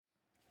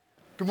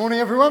Good morning,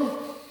 everyone.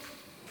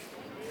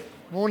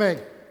 Morning.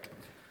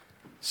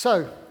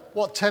 So,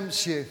 what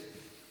tempts you?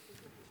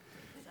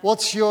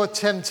 What's your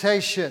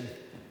temptation?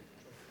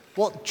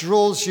 What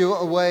draws you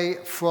away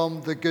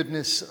from the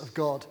goodness of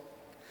God?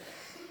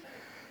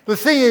 The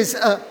thing is,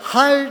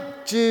 how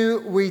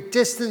do we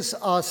distance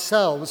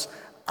ourselves,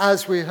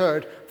 as we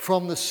heard,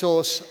 from the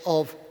source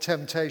of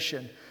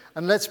temptation?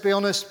 And let's be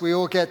honest, we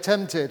all get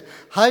tempted.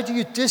 How do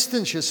you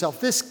distance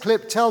yourself? This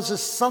clip tells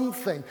us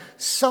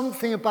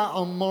something about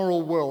our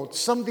moral world,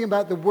 something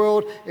about the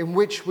world in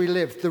which we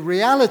live, the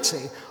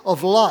reality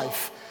of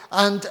life.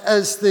 And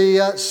as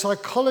the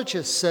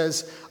psychologist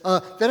says,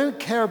 they don't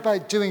care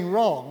about doing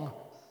wrong,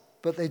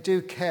 but they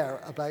do care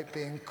about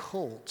being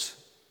caught.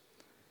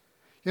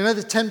 You know,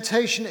 the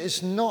temptation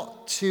is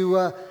not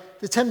to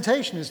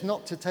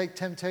take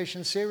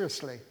temptation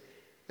seriously,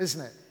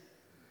 isn't it?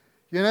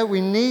 You know,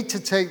 we need to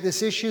take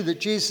this issue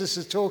that Jesus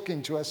is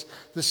talking to us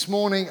this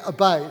morning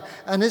about.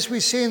 And as we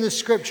see in the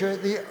scripture,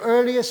 at the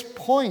earliest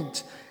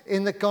point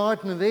in the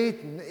Garden of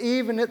Eden,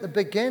 even at the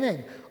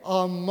beginning,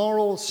 our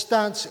moral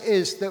stance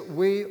is that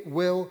we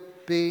will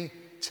be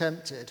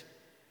tempted.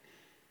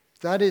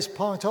 That is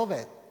part of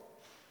it.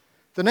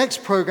 The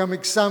next program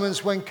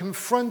examines, when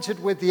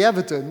confronted with the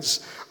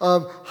evidence,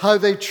 how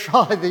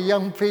the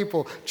young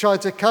people try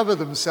to cover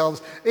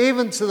themselves,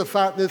 even to the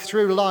fact that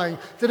through lying,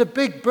 that a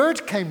big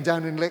bird came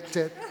down and licked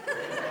it.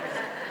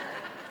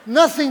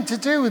 Nothing to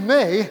do with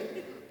me.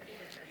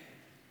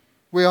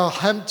 We are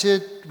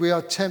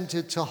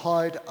tempted to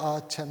hide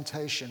our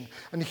temptation.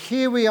 And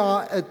here we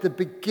are at the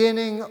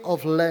beginning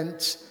of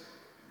Lent,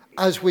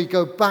 as we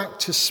go back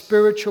to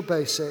spiritual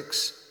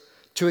basics,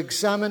 to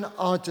examine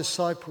our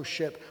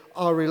discipleship,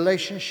 our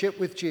relationship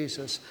with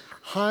Jesus,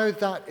 how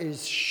that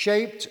is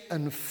shaped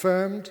and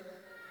firmed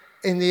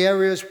in the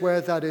areas where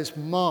that is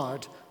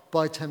marred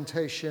by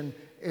temptation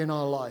in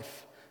our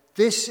life.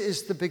 This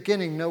is the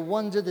beginning. No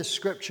wonder this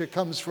scripture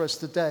comes for us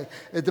today.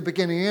 At the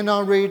beginning, in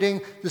our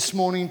reading this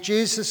morning,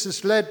 Jesus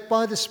is led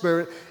by the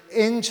Spirit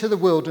into the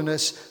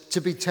wilderness to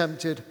be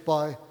tempted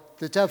by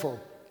the devil.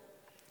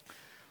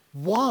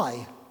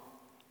 Why?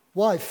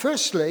 Why?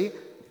 Firstly,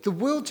 the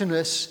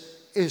wilderness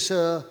is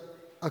a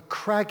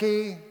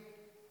craggy,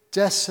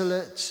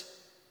 desolate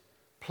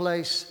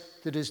place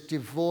that is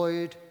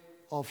devoid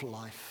of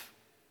life.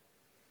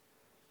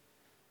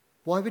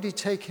 Why would he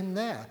take him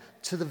there?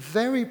 To the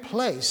very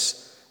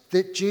place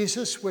that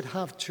Jesus would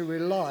have to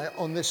rely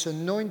on this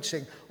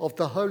anointing of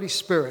the Holy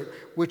Spirit,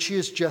 which he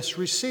has just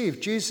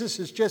received. Jesus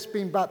has just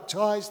been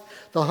baptized.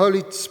 The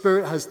Holy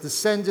Spirit has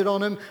descended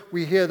on him.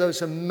 We hear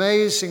those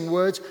amazing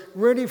words,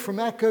 really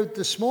echoed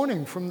this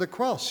morning from the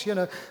cross. You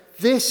know,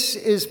 this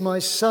is my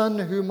Son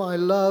whom I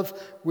love.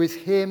 With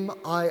him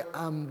I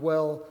am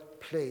well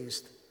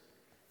pleased.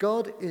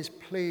 God is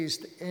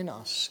pleased in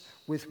us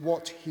with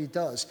what he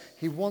does.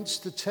 He wants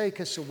to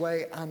take us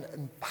away and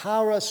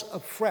empower us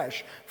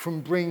afresh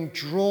from being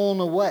drawn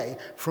away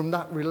from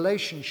that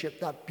relationship,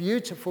 that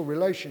beautiful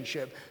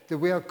relationship that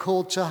we are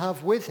called to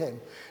have with him.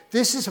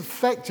 This is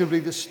effectively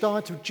the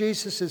start of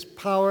Jesus'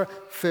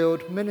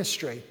 power-filled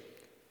ministry.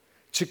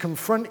 To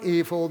confront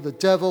evil, the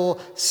devil,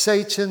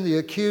 Satan, the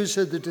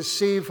accuser, the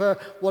deceiver,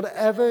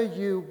 whatever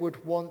you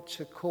would want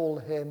to call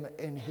him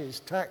in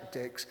his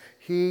tactics,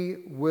 he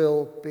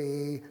will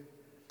be,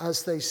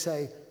 as they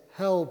say,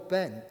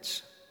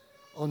 hell-bent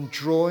on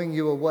drawing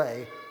you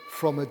away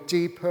from a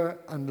deeper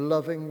and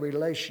loving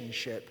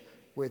relationship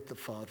with the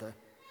Father.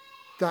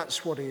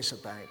 That's what he's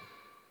about.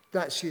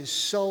 That's his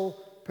sole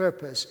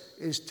purpose,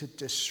 is to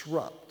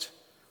disrupt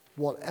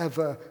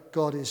whatever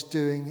God is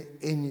doing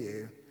in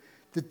you.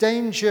 The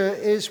danger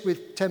is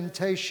with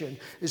temptation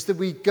is that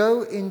we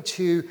go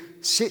into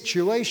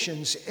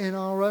situations in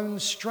our own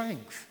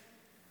strength.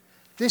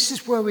 This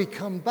is where we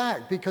come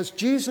back, because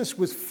Jesus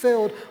was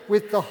filled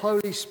with the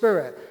Holy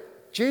Spirit.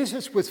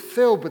 Jesus was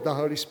filled with the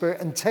Holy Spirit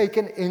and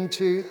taken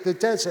into the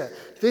desert.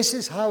 This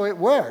is how it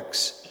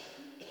works.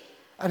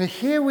 And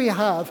here we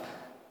have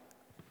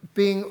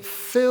being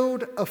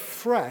filled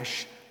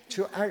afresh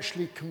to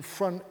actually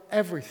confront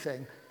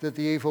everything that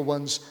the evil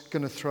one's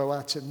going to throw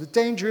at him. The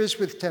danger is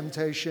with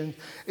temptation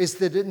is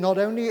that it not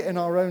only in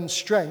our own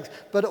strength,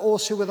 but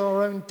also with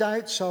our own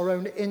doubts, our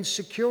own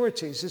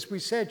insecurities. As we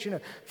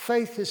said,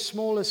 faith is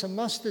small as a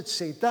mustard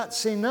seed.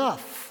 That's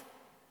enough.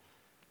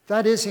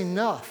 That is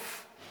enough.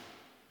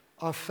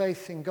 Our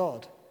faith in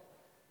God.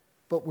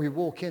 But we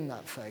walk in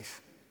that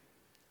faith.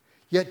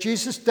 Yet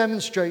Jesus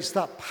demonstrates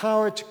that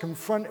power to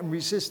confront and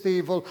resist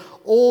evil.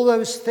 All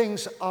those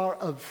things are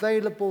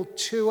available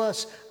to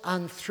us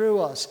and through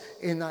us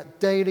in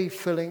that daily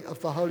filling of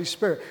the Holy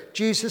Spirit.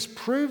 Jesus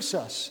proves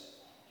us.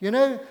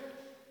 There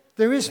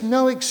is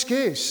no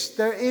excuse.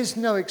 There is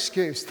no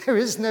excuse. There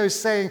is no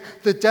saying,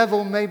 the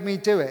devil made me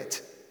do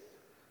it.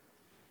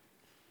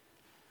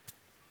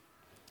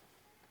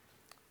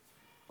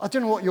 I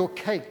don't know what your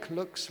cake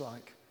looks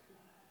like.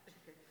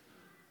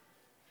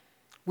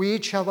 We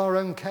each have our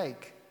own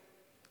cake.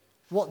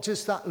 What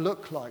does that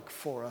look like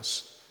for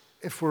us,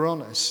 if we're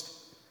honest?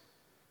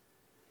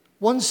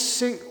 One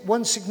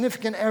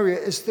significant area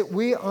is that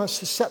we are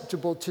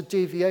susceptible to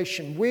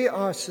deviation. We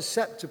are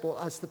susceptible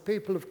as the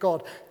people of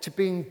God to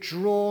being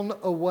drawn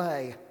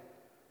away,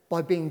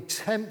 by being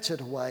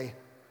tempted away.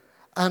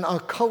 And our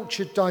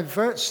culture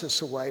diverts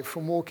us away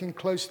from walking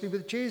closely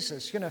with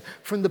Jesus,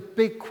 from the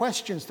big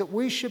questions that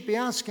we should be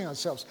asking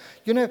ourselves.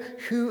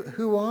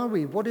 Who are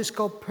we? What is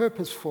God's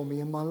purpose for me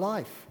in my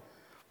life?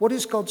 What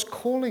is God's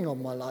calling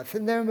on my life?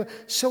 And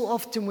so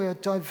often we are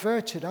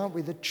diverted, aren't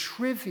we? The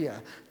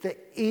trivia that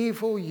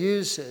evil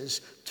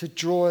uses to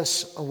draw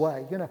us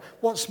away.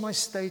 What's my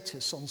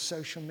status on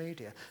social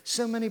media?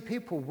 So many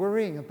people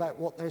worrying about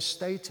what their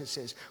status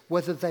is,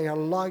 whether they are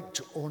liked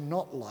or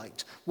not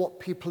liked, what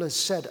people have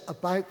said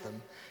about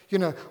them.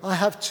 I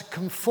have to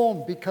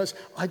conform because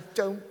I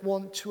don't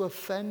want to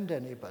offend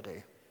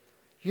anybody.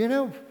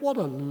 What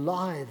a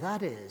lie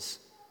that is.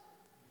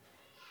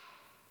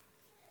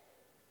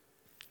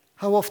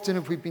 How often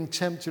have we been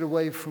tempted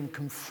away from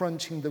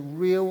confronting the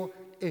real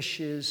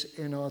issues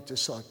in our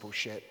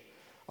discipleship,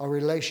 our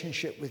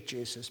relationship with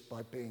Jesus,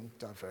 by being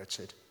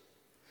diverted?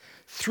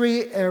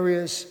 3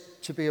 areas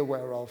to be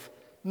aware of.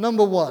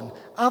 Number 1,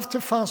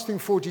 after fasting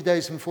 40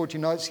 days and 40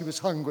 nights, he was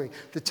hungry.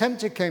 The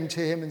tempter came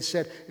to him and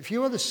said, "If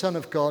you are the Son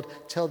of God,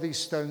 tell these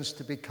stones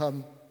to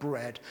become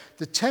bread."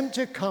 The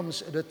tempter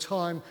comes at a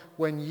time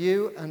when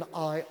you and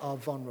I are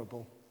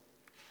vulnerable.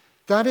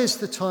 That is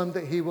the time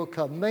that he will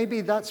come.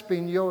 Maybe that's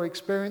been your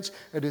experience.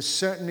 It has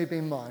certainly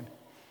been mine.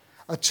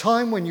 A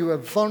time when you are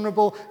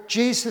vulnerable.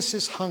 Jesus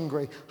is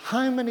hungry.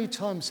 How many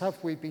times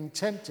have we been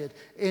tempted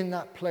in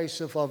that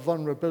place of our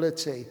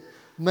vulnerability?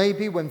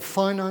 Maybe when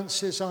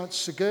finances aren't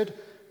so good.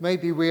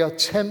 Maybe we are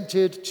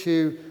tempted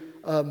to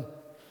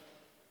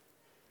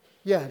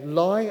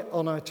lie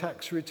on our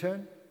tax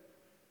return.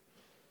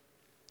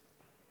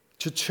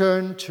 To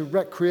turn to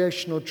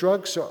recreational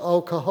drugs or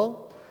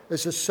alcohol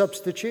as a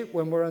substitute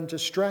when we're under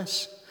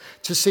stress,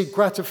 to seek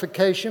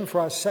gratification for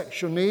our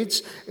sexual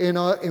needs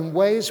in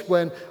ways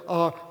when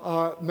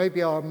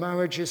maybe our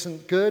marriage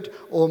isn't good,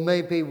 or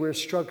maybe we're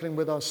struggling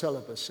with our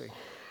celibacy.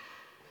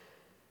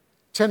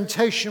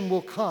 Temptation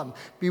will come.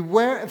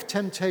 Beware of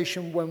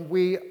temptation when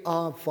we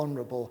are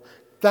vulnerable.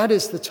 That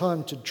is the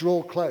time to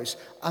draw close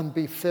and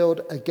be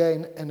filled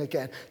again and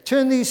again.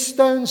 Turn these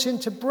stones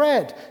into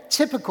bread.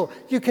 Typical.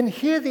 You can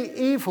hear the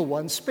evil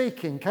one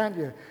speaking, can't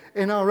you,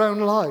 in our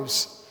own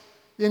lives.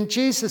 And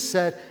Jesus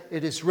said,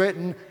 "It is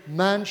written,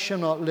 man shall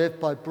not live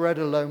by bread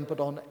alone,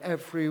 but on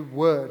every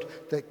word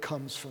that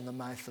comes from the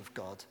mouth of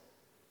God."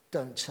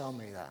 Don't tell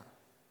me that.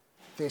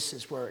 This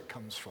is where it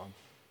comes from.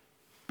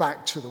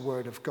 Back to the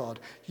word of God.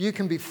 You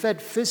can be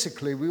fed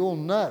physically, we all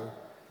know.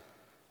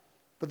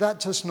 But that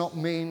does not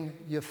mean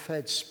you're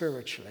fed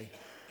spiritually.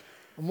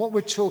 And what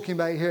we're talking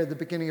about here at the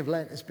beginning of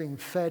Lent is being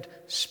fed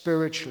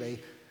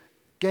spiritually.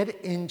 Get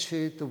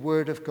into the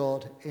word of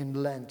God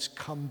in Lent.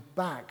 Come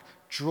back.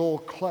 Draw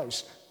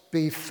close.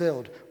 Be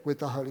filled with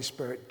the Holy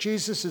Spirit.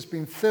 Jesus has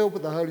been filled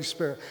with the Holy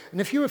Spirit. And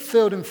if you are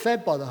filled and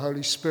fed by the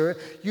Holy Spirit,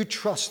 you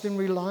trust and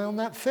rely on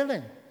that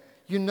filling.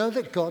 You know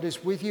that God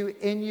is with you,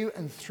 in you,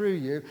 and through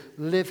you,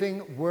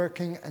 living,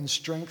 working, and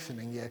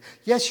strengthening you.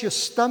 Yes, your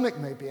stomach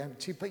may be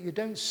empty, but you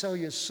don't sell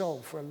your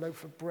soul for a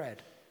loaf of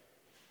bread.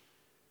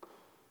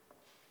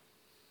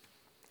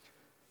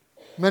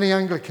 Many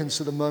Anglicans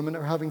at the moment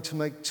are having to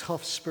make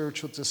tough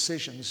spiritual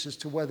decisions as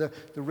to whether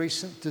the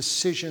recent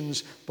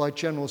decisions by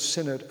General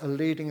Synod are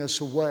leading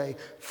us away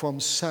from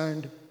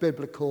sound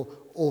biblical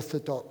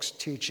orthodox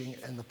teaching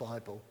in the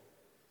Bible.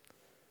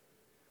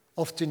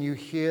 Often you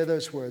hear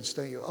those words,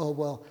 don't you? Oh,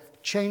 well,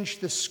 change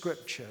the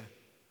scripture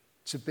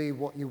to be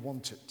what you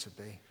want it to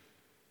be.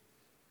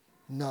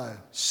 No.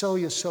 Sell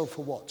your soul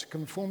for what? To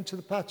conform to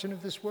the pattern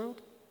of this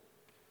world?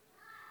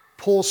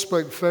 Paul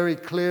spoke very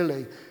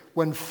clearly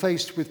when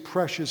faced with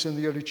pressures in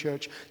the early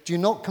church. Do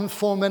not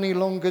conform any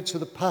longer to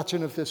the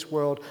pattern of this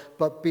world,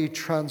 but be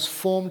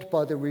transformed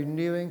by the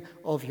renewing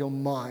of your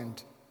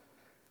mind.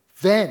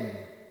 Then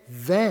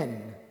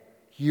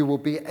you will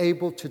be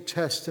able to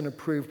test and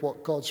approve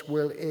what God's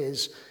will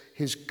is,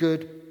 his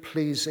good,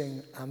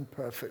 pleasing, and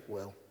perfect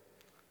will.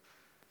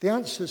 The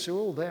answers are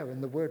all there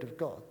in the Word of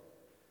God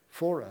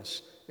for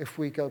us if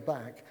we go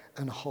back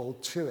and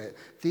hold to it.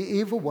 The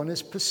evil one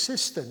is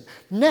persistent.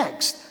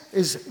 Next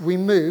is we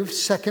move,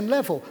 second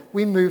level,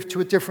 we move to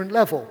a different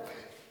level.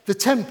 The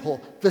temple,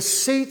 the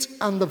seat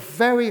and the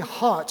very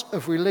heart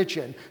of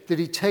religion that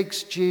he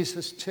takes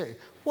Jesus to.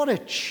 What a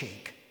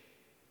cheek.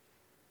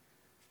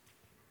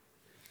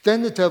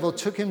 Then the devil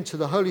took him to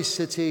the holy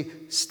city,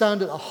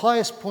 stand at the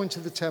highest point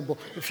of the temple.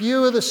 If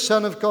you are the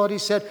Son of God, he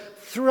said,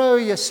 throw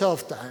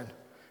yourself down.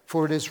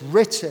 For it is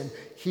written,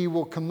 he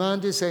will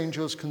command his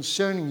angels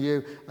concerning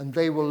you, and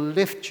they will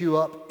lift you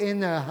up in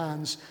their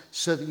hands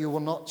so that you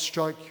will not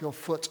strike your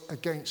foot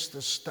against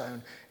the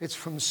stone. It's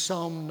from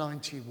Psalm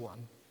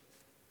 91.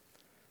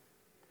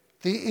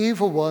 The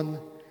evil one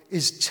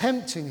is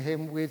tempting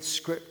him with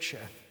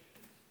scripture.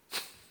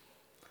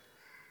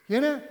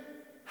 You know,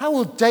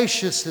 how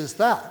audacious is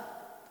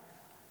that?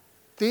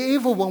 The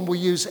evil one will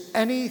use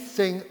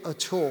anything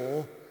at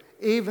all,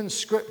 even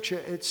scripture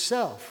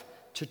itself,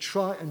 to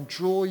try and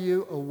draw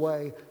you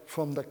away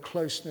from the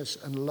closeness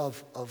and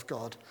love of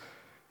God.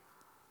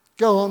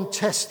 Go on,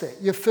 test it.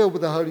 You're filled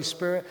with the Holy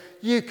Spirit.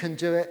 You can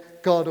do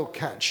it. God will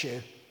catch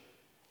you.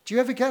 Do you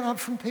ever get that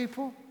from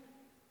people?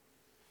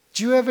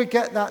 Do you ever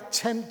get that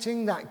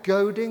tempting, that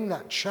goading,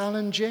 that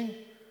challenging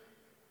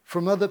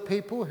from other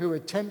people who are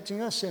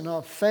tempting us in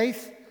our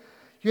faith?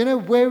 You know,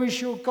 where is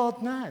your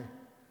God now?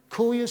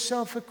 Call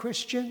yourself a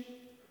Christian?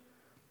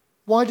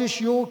 Why does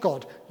your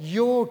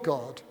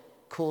God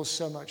cause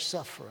so much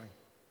suffering?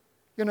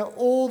 You know,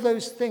 all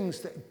those things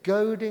that are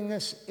goading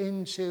us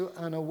into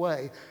and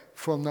away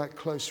from that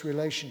close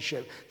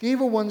relationship. The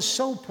evil one's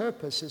sole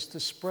purpose is to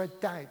spread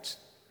doubt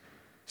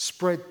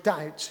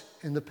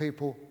in the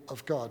people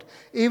of God.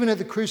 Even at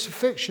the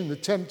crucifixion, the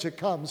tempter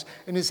comes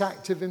and is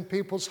active in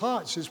people's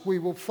hearts, as we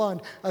will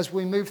find as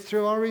we move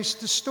through our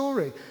Easter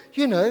story.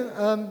 You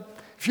know,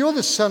 if you're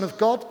the Son of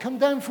God, come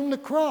down from the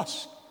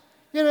cross.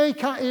 You know, he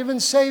can't even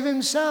save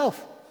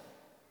himself.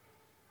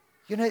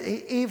 You know,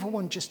 the evil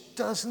one just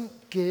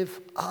doesn't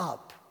give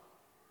up.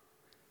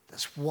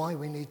 That's why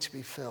we need to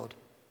be filled.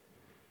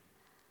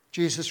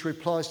 Jesus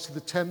replies to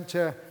the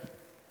tempter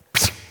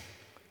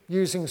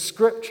using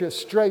scripture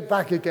straight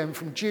back again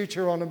from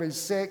Deuteronomy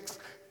 6.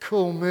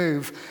 Cool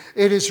move.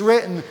 It is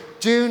written,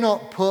 do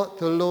not put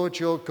the Lord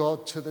your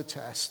God to the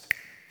test.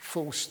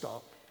 Full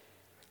stop.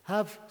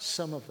 Have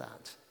some of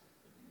that.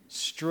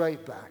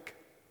 Straight back.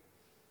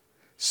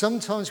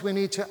 Sometimes we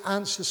need to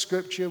answer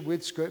scripture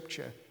with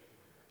scripture.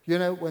 You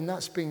know, when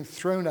that's being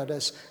thrown at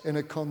us in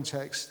a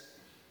context.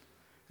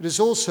 It is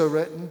also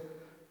written,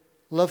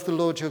 love the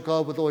Lord your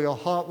God with all your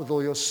heart, with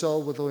all your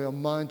soul, with all your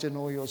mind, and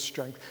all your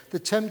strength. The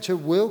tempter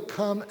will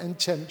come and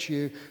tempt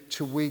you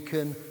to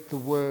weaken the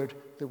word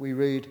that we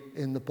read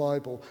in the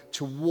Bible,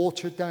 to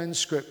water down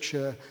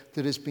scripture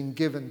that has been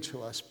given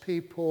to us.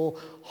 People,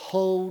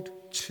 hold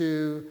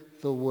to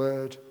the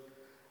word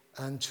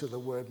and to the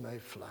word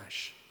made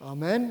flesh.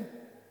 Amen?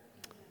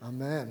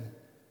 Amen.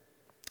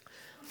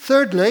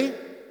 Thirdly,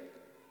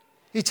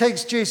 he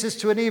takes Jesus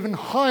to an even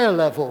higher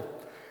level.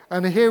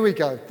 And here we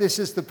go. This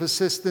is the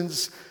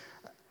persistence.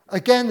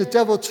 Again, the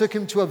devil took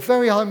him to a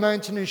very high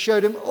mountain and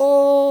showed him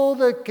all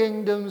the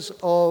kingdoms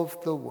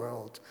of the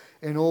world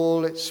in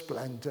all its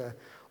splendor.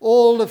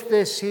 All of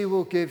this he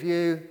will give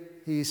you,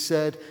 he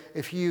said,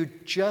 if you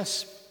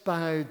just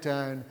bow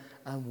down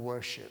and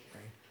worship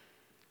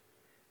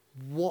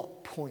me.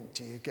 What point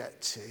do you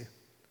get to?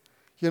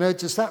 You know,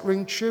 does that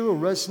ring true or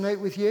resonate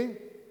with you?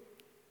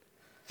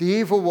 The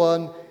evil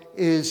one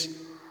is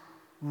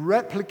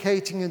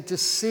replicating and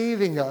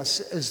deceiving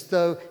us as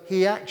though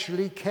he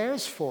actually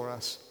cares for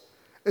us,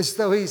 as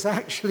though he's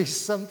actually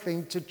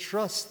something to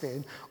trust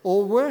in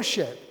or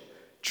worship.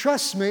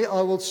 Trust me,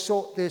 I will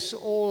sort this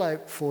all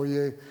out for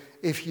you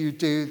if you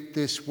do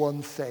this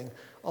one thing.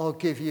 I'll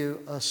give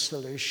you a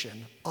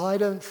solution. I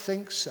don't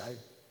think so.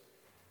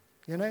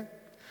 You know?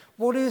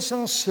 What is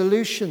our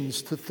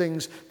solutions to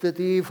things that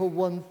the evil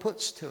one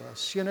puts to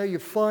us? You know, you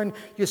find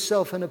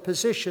yourself in a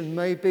position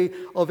maybe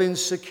of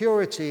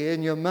insecurity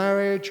in your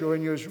marriage or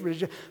in your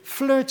religion.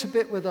 Flirt a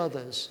bit with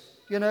others.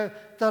 You know,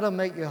 that'll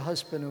make your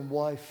husband and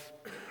wife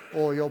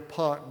or your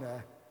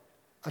partner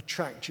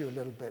attract you a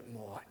little bit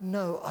more.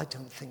 No, I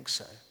don't think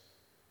so.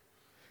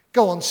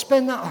 Go on,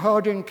 spend that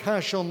hard-earned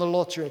cash on the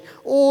lottery.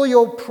 All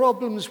your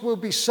problems will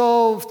be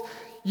solved.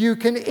 You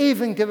can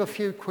even give a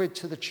few quid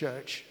to the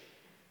church.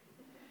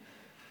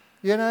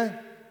 You know,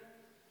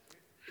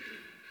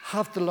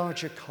 have the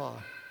larger car.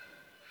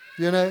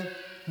 You know,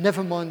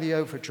 never mind the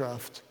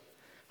overdraft.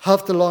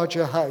 Have the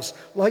larger house,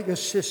 like your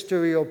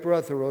sister or your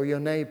brother or your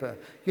neighbor,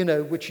 you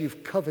know, which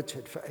you've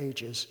coveted for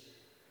ages.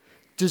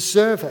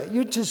 Deserve it.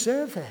 You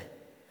deserve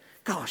it.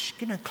 Gosh,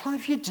 you know,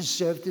 Clive, you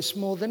deserve this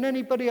more than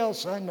anybody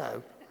else I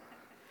know.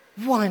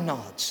 Why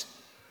not?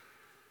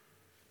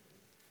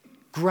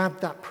 Grab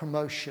that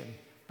promotion,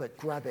 but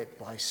grab it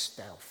by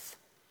stealth.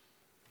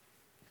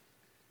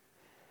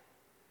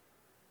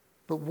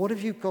 But what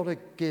have you got to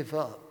give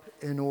up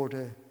in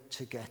order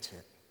to get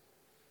it?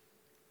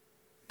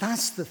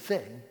 That's the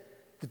thing.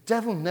 The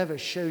devil never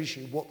shows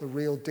you what the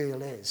real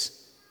deal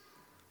is,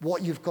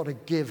 what you've got to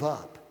give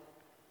up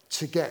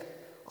to get.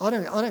 I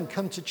don't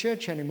come to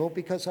church anymore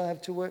because I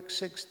have to work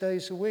 6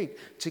 days a week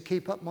to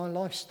keep up my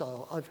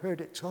lifestyle. I've heard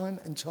it time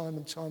and time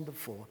and time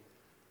before.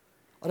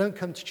 I don't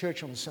come to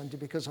church on Sunday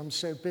because I'm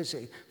so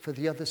busy for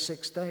the other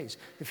 6 days.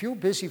 If you're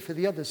busy for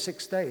the other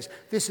 6 days,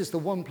 this is the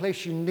one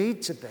place you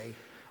need to be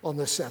on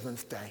the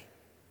seventh day,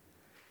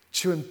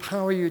 to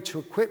empower you, to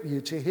equip you,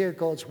 to hear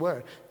God's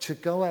word, to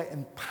go out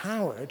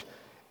empowered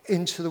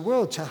into the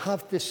world, to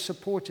have this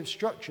supportive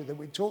structure that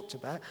we talked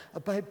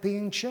about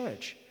being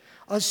church.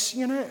 As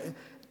you know,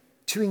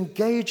 to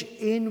engage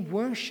in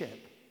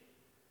worship,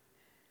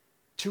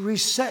 to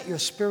reset your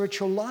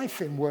spiritual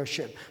life in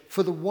worship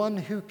for the one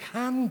who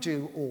can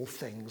do all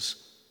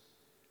things.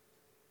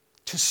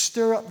 To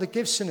stir up the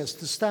gifts in us,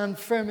 to stand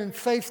firm in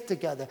faith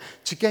together,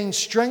 to gain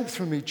strength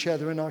from each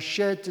other in our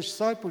shared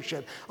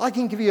discipleship. I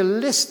can give you a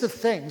list of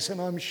things,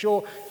 and I'm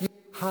sure you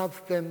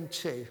have them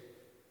too.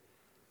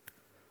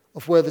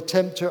 of where the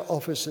tempter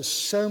offers us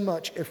so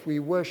much if we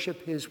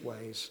worship his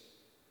ways.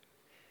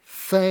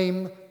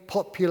 Fame,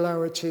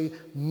 popularity,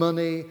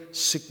 money,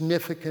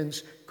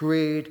 significance,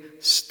 greed,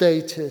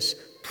 status,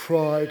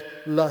 pride,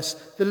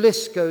 lust. The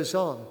list goes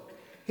on.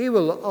 He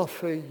will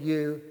offer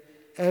you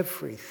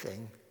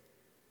everything.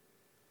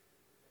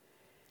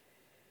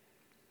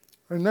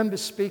 I remember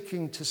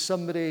speaking to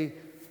somebody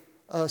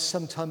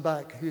some time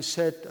back who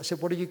said, I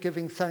said, what are you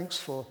giving thanks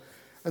for?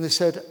 And they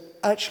said,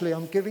 actually,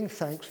 I'm giving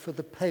thanks for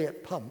the pay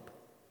at pump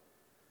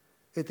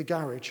at the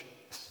garage.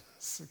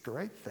 It's a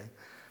great thing.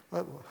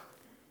 Well,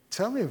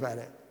 tell me about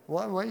it.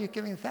 Why are you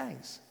giving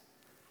thanks?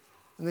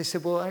 And they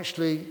said, well,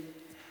 actually,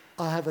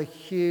 I have a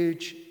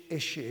huge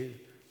issue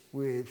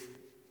with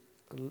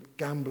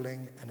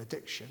gambling and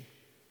addiction.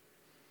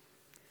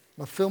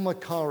 I fill my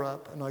car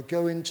up and I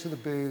go into the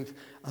booth,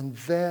 and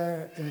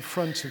there in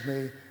front of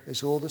me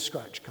is all the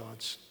scratch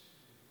cards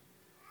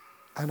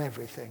and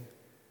everything.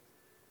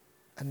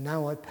 And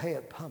now I pay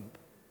at pump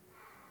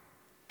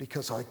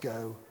because I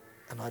go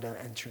and I don't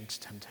enter into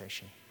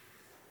temptation.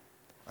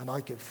 And I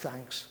give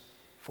thanks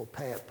for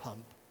pay at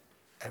pump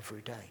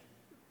every day.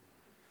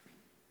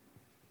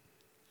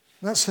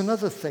 That's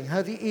another thing,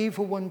 how the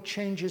evil one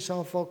changes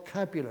our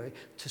vocabulary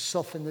to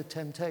soften the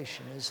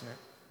temptation, isn't it?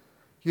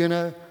 You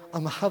know,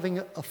 I'm having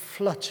a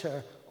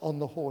flutter on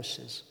the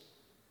horses.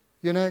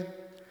 You know,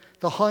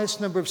 the highest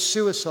number of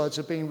suicides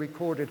are being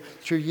recorded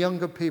through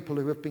younger people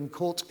who have been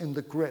caught in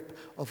the grip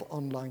of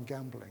online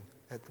gambling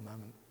at the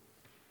moment.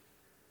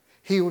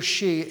 He or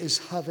she is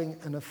having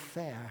an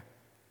affair.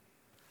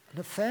 An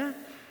affair?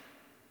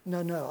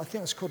 No, I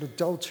think it's called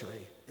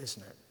adultery,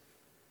 isn't it?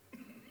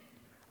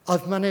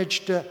 I've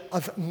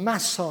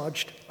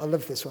massaged, I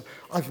love this one,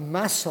 I've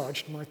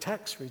massaged my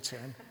tax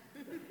return.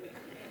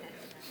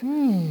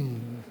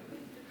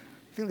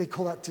 I think they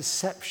call that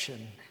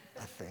deception,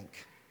 I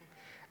think.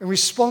 In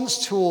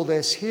response to all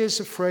this, here's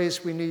a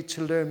phrase we need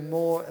to learn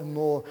more and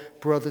more,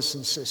 brothers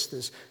and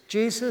sisters.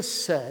 Jesus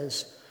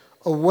says,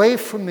 away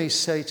from me,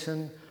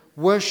 Satan,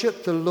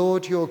 worship the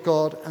Lord your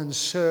God and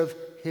serve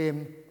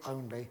him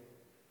only.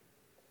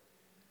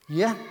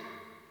 Yeah?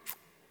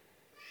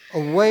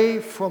 Away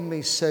from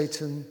me,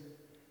 Satan,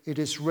 it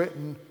is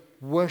written,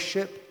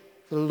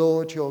 worship the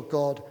Lord your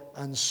God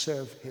and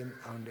serve him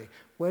only.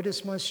 Where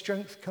does my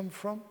strength come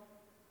from?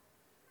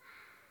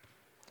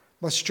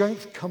 My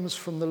strength comes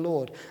from the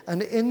Lord.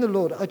 And in the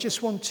Lord, I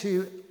just want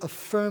to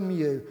affirm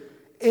you,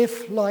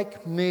 if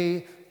like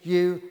me,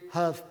 you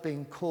have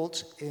been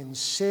caught in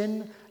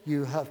sin,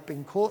 you have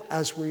been caught,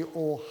 as we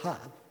all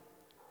have,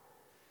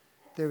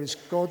 there is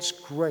God's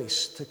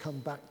grace to come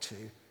back to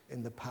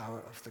in the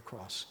power of the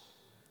cross.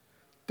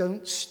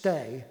 Don't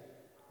stay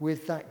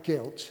with that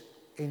guilt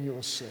in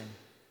your sin.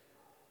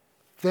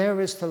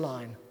 There is the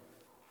line.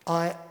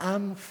 I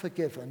am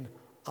forgiven.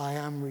 I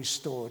am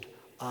restored.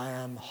 I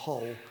am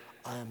whole.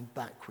 I am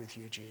back with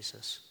you,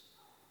 Jesus.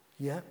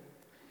 Yeah?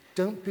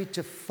 Don't be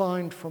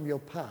defined from your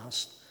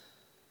past,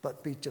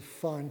 but be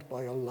defined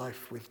by your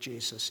life with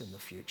Jesus in the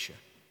future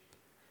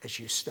as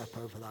you step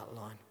over that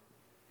line.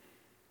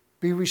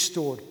 Be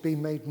restored. Be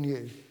made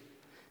new.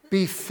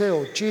 Be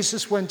filled.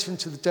 Jesus went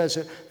into the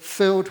desert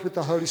filled with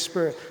the Holy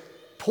Spirit.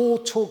 Paul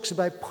talks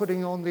about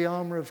putting on the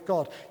armor of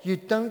God. You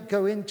don't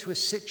go into a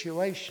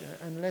situation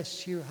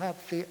unless you have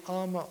the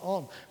armor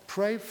on.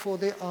 Pray for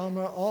the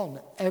armor on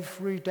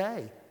every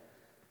day.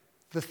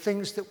 The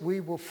things that we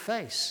will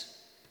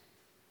face.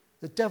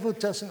 The devil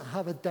doesn't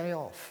have a day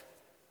off.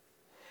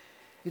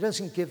 He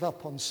doesn't give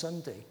up on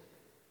Sunday.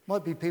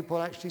 Might be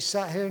people actually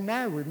sat here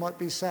now. We might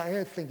be sat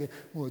here thinking,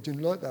 well, I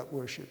didn't like that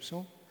worship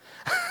song.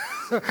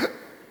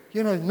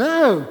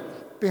 No,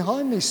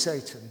 behind me,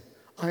 Satan.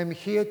 I am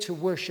here to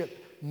worship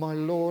my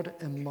Lord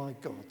and my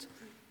God.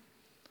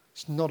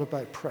 It's not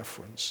about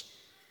preference.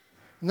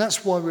 And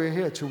that's why we're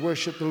here, to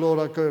worship the Lord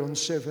our God and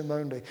serve him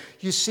only.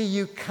 You see,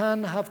 you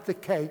can have the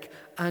cake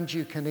and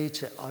you can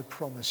eat it, I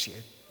promise you.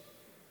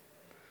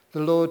 The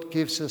Lord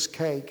gives us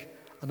cake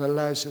and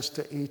allows us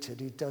to eat it.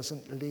 He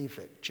doesn't leave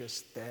it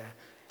just there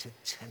to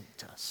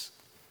tempt us.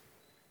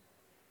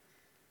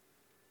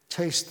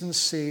 Taste and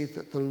see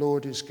that the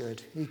Lord is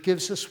good. He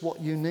gives us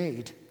what you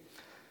need.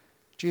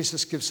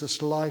 Jesus gives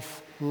us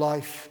life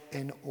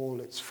in all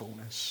its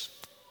fullness.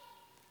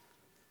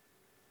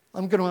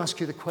 I'm going to ask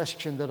you the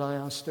question that I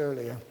asked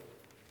earlier.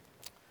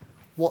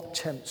 What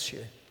tempts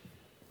you?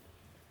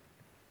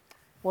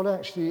 What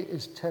actually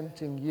is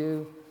tempting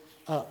you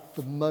at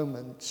the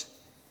moment?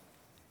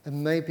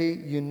 And maybe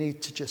you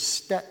need to just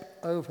step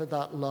over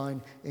that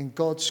line in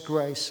God's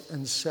grace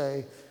and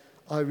say,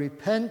 I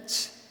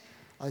repent,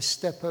 I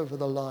step over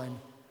the line,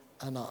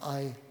 and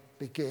I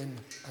begin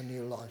a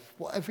new life.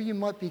 Whatever you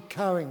might be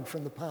carrying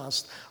from the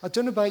past. I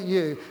don't know about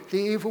you, the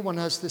evil one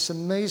has this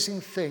amazing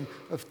thing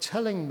of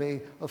telling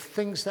me of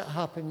things that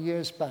happened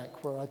years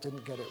back where I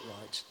didn't get it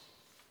right.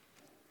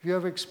 Have you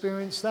ever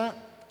experienced that?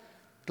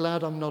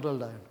 Glad I'm not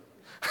alone.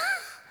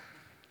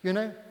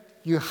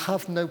 You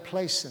have no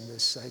place in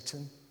this,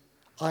 Satan.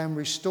 I am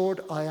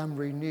restored, I am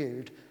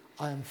renewed,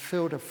 I am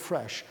filled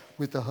afresh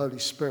with the Holy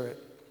Spirit.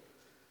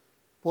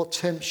 What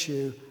tempts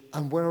you,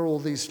 and where are all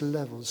these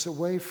levels?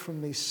 Away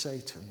from me,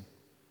 Satan.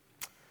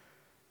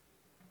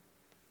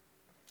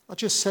 I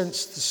just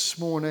sensed this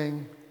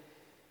morning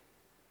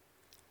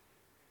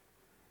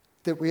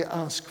that we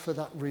ask for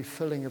that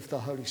refilling of the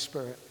Holy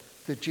Spirit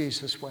that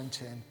Jesus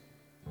went in.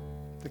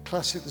 The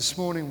classic this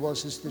morning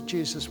is that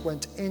Jesus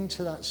went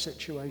into that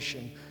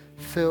situation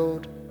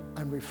filled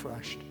and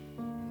refreshed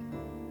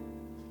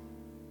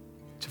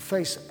to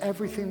face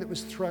everything that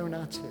was thrown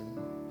at him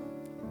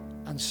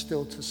and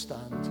still to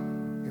stand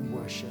in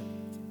worship.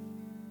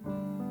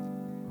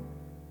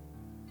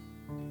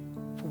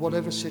 For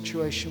whatever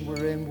situation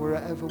we're in,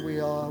 wherever we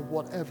are,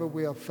 whatever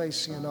we are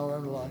facing in our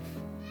own life,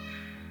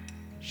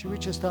 should we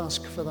just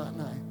ask for that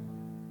now?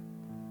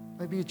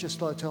 Maybe you'd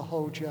just like to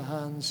hold your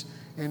hands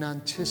in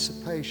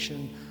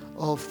anticipation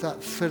of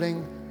that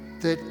filling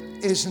that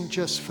isn't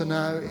just for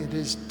now, it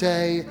is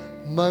day,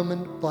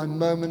 moment by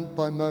moment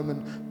by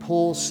moment.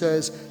 Paul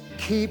says,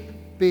 keep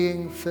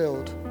being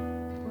filled.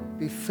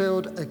 Be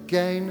filled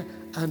again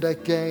and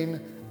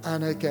again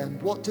and again.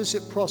 What does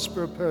it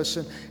prosper a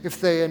person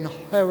if they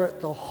inherit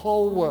the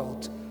whole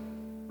world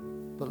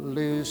but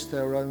lose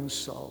their own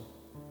soul?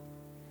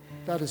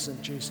 That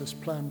isn't Jesus'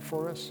 plan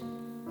for us.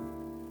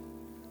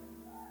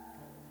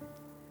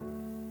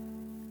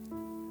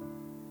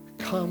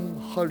 Come,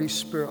 Holy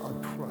Spirit, I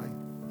pray.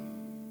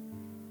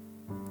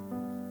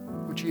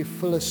 Would you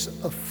fill us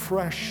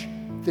afresh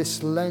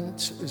this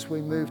Lent as we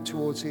move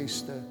towards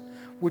Easter?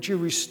 Would you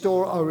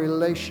restore our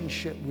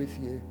relationship with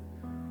you?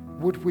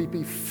 Would we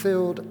be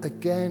filled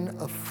again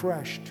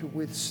afresh to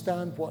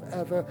withstand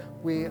whatever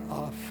we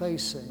are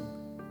facing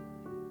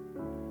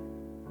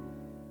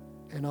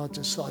in our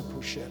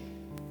discipleship?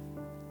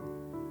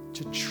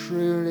 To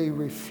truly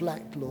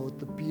reflect, Lord,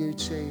 the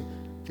beauty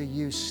that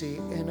you see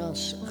in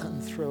us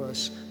and through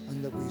us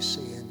and that we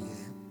see in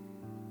you.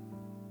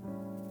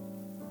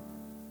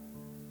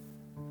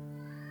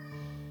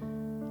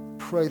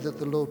 Pray that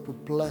the Lord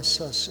would bless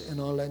us in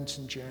our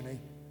Lenten journey.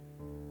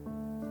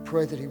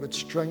 Pray that he would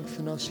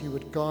strengthen us, he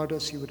would guard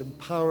us, he would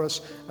empower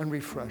us and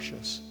refresh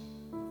us.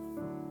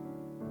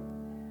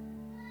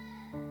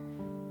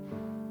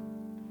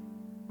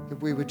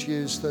 That we would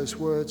use those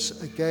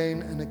words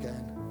again and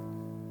again.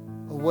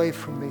 Away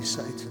from me,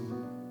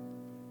 Satan,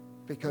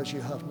 because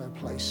you have no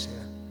place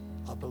here.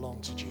 I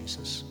belong to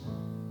Jesus.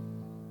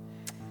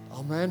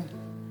 Amen.